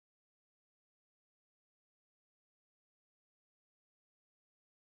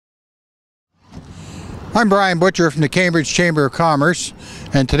I'm Brian Butcher from the Cambridge Chamber of Commerce,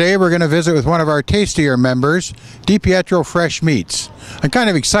 and today we're going to visit with one of our tastier members, Pietro Fresh Meats. I'm kind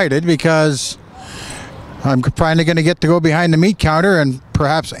of excited because I'm finally going to get to go behind the meat counter and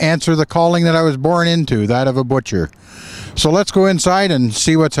perhaps answer the calling that I was born into, that of a butcher. So let's go inside and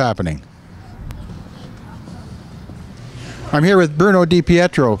see what's happening. I'm here with Bruno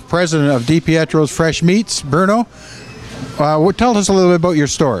Pietro, president of Pietro's Fresh Meats. Bruno, tell us a little bit about your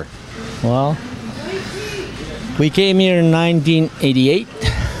store. Well, we came here in 1988.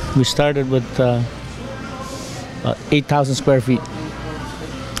 We started with 8,000 square feet.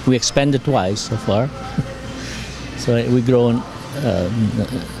 We expanded twice so far. So we've grown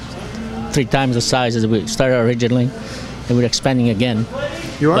 3 times the size as we started originally, and we're expanding again.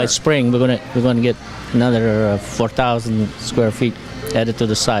 By spring, we're going to get another 4,000 square feet added to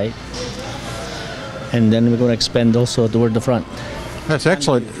the site, and then we're going to expand also toward the front. That's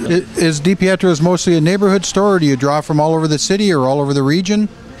excellent. Is Pietro's mostly a neighborhood store, or do you draw from all over the city or all over the region?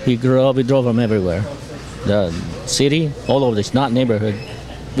 We drove from everywhere. The city, all over. It's not neighborhood.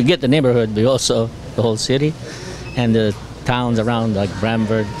 We get the neighborhood, but also the whole city, and the towns around like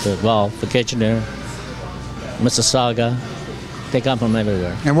Brantford, the Kitchener, Mississauga. They come from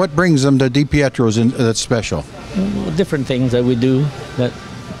everywhere. And what brings them to Pietro's that's special? Different things that we do that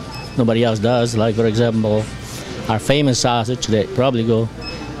nobody else does. Like, for example, our famous sausage that probably go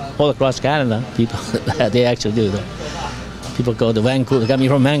all across Canada. People, they actually do that. People go to Vancouver, they come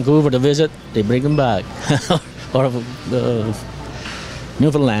here from Vancouver to visit, they bring them back. Or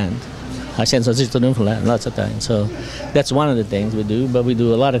Newfoundland. I send sausage to Newfoundland lots of times. So that's one of the things we do, but we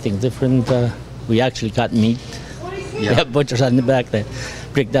do a lot of things different. We actually cut meat. Yeah. We have butchers on the back that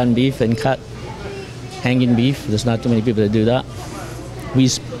break down beef and cut hanging beef. There's not too many people that do that. We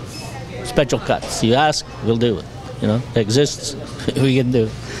special cuts. You ask, we'll do it. You know, it exists. We can do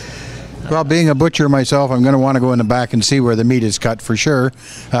it. Well, being a butcher myself, I'm going to want to go in the back and see where the meat is cut for sure.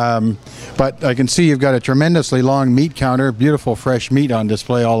 But I can see you've got a tremendously long meat counter, beautiful fresh meat on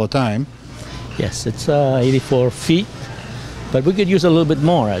display all the time. Yes, it's 84 feet, but we could use a little bit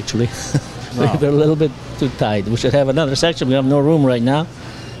more actually. Wow. We're a little bit too tight. We should have another section. We have no room right now.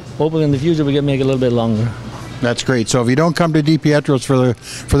 Hopefully in the future we can make it a little bit longer. That's great. So if you don't come to Pietro's for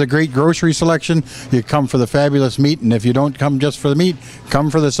the great grocery selection, you come for the fabulous meat, and if you don't come just for the meat, come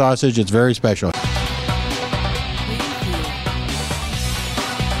for the sausage. It's very special.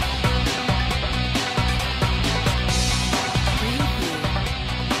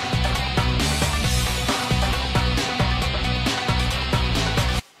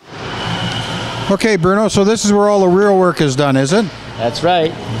 Okay, Bruno, so this is where all the real work is done, is it? That's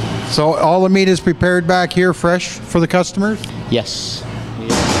right. So all the meat is prepared back here fresh for the customers? Yes.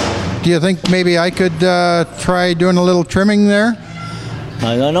 Do you think maybe I could try doing a little trimming there?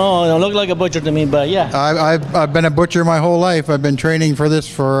 I don't know. I don't look like a butcher to me, but yeah. I've been a butcher my whole life. I've been training for this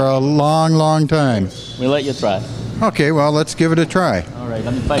for a long, long time. We'll let you try. Okay, well, let's give it a try. All right,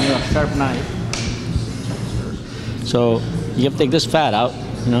 let me find you a sharp knife. So you have to take this fat out,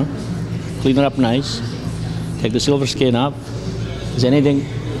 you know, clean it up nice. Take the silver skin up. Is anything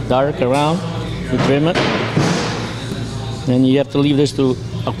dark around, you trim it. Then you have to leave this to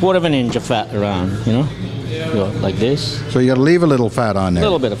 1/4 inch of fat around, you know? Go like this. So you got to leave a little fat on there. A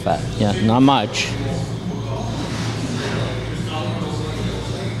little bit of fat, yeah, not much.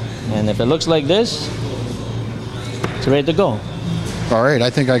 And if it looks like this, it's ready to go. All right, I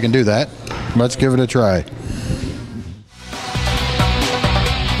think I can do that. Let's give it a try.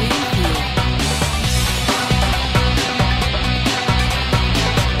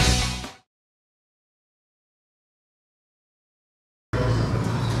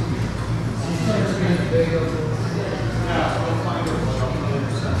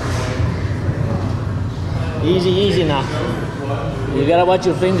 Easy, easy now. You gotta watch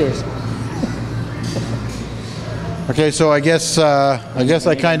your fingers. Okay, so I guess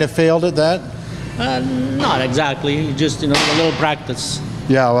I kind of failed at that. Not exactly. Just, you know, a little practice.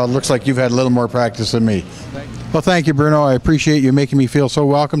 Yeah, well, it looks like you've had a little more practice than me. Well, thank you, Bruno. I appreciate you making me feel so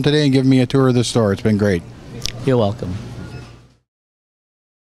welcome today and giving me a tour of the store. It's been great. You're welcome.